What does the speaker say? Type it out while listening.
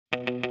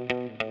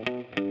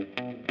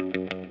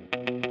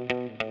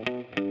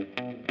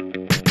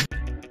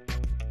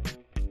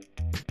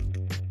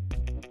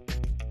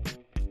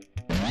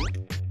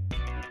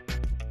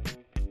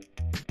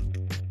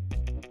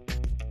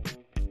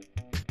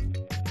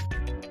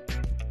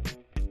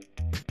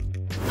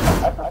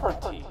I prefer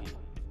tea.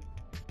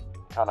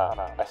 Oh no,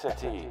 I said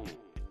tea.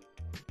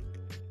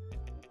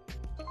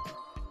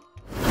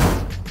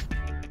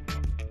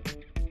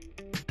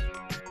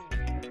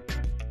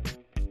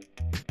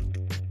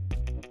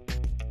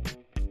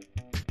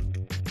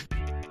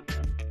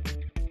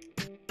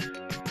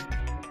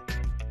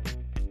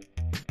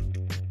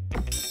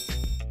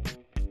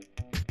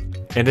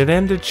 And it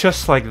ended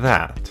just like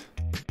that.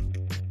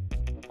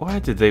 Why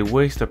did they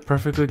waste a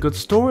perfectly good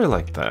story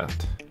like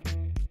that?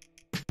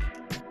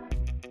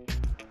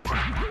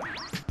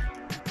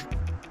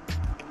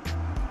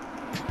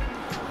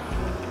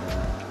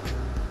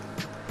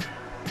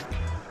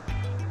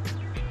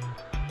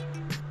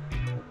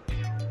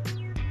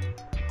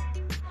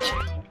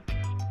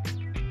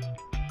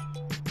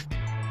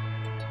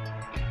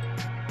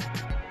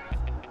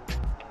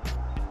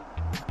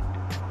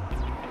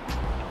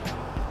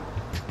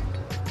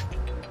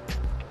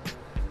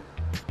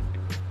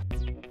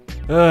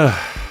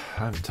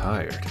 I'm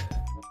tired.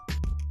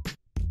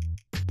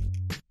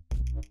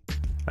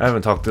 I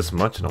haven't talked this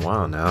much in a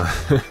while now.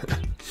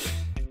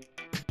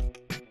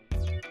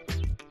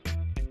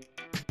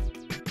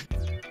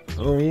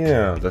 Oh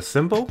yeah, the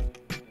symbol?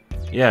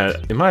 Yeah,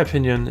 in my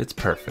opinion, it's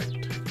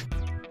perfect.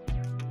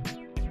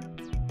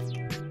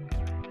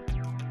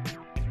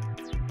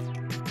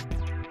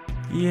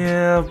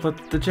 Yeah,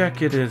 but the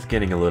jacket is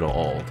getting a little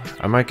old.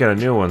 I might get a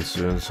new one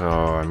soon, so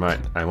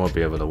I won't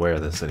be able to wear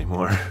this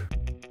anymore.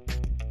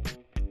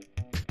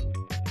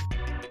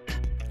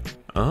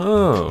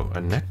 Oh, a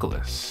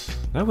necklace.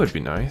 That would be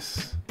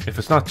nice. If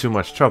it's not too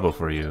much trouble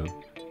for you,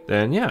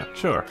 then yeah,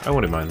 sure, I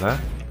wouldn't mind that.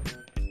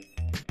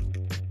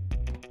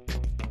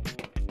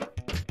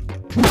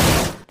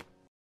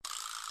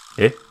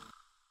 Eh?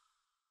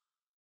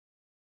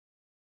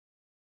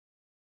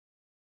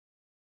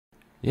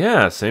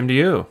 Yeah, same to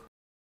you.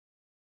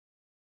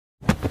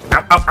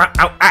 Ow, ow, ow,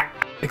 ow, ow.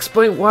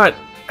 Explain what?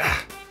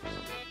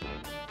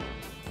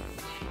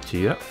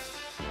 Chiya?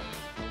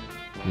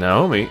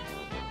 Naomi?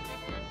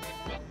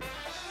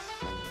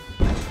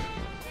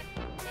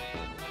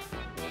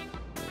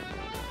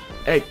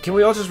 Hey, can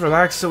we all just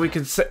relax so we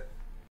can sit?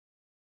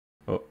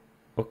 Oh,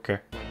 okay.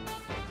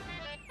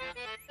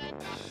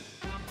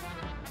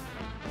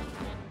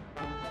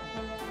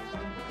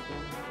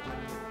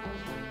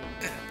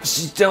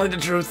 She's telling the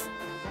truth.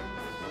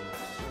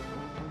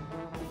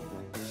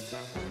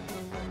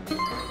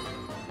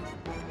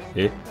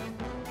 Eh?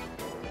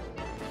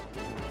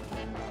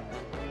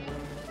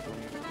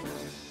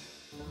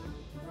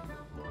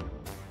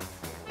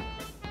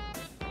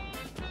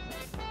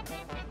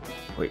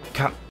 Wait,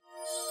 cut.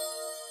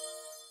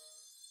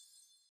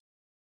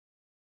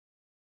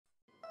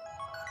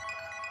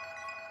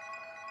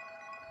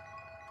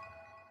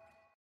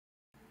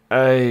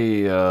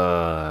 I,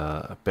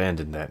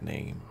 abandoned that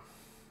name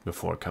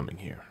before coming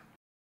here.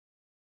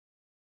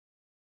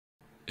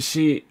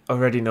 She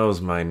already knows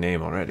my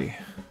name already.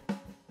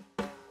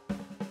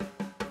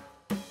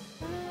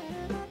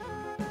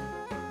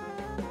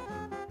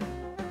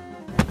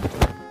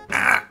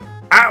 Ah!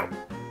 Ow!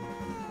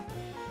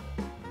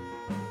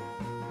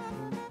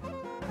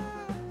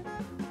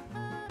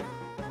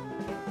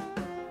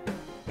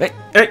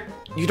 Hey,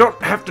 you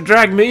don't have to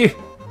drag me!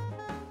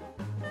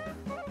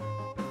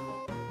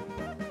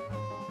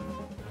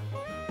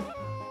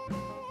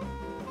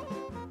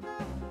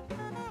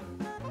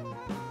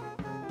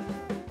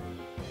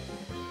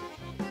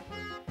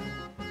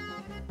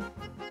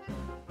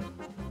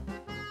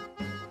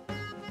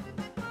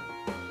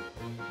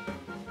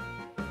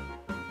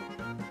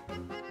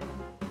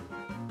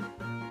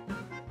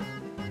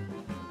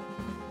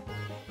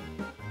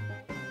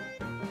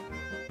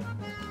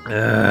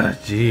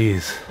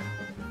 Jeez.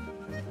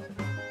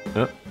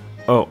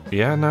 Oh,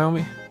 yeah,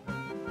 Naomi?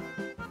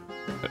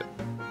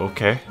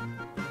 Okay.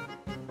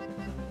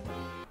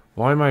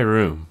 Why my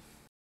room?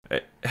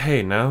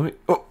 Hey, Naomi?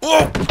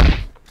 Oh!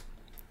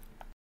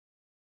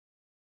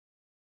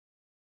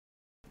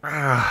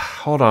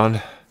 Hold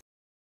on.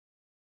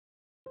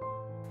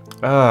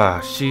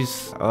 She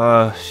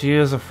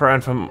is a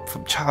friend from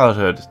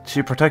childhood.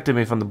 She protected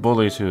me from the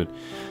bullies who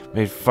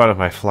made fun of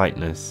my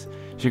flightness.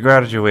 She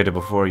graduated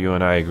before you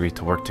and I agreed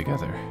to work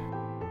together.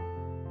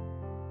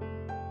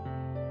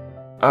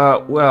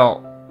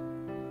 Well,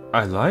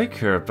 I like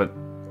her, but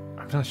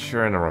I'm not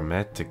sure in a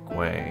romantic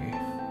way.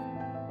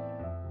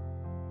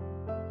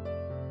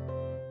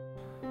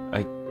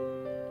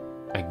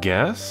 I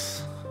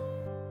guess?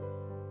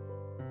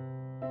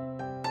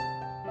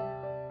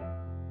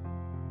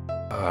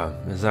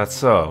 Is that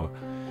so?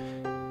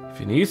 If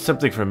you need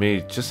something from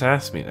me, just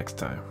ask me next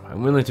time.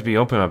 I'm willing to be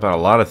open about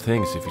a lot of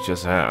things if you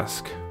just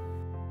ask.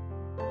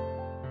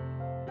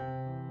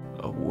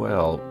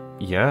 Well,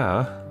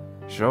 yeah,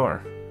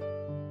 sure.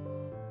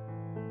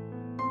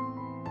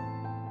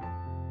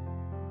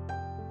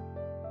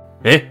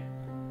 Eh?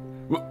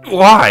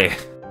 Why?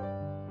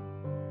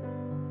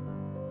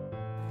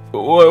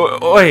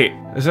 Wait,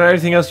 is there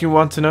anything else you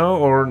want to know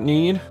or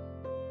need?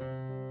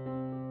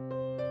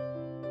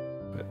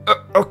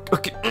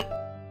 Okay.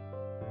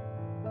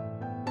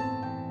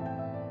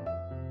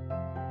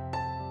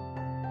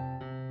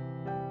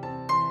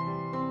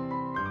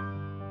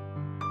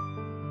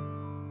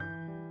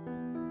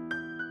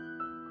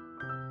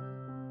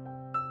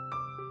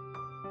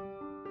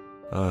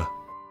 Uh,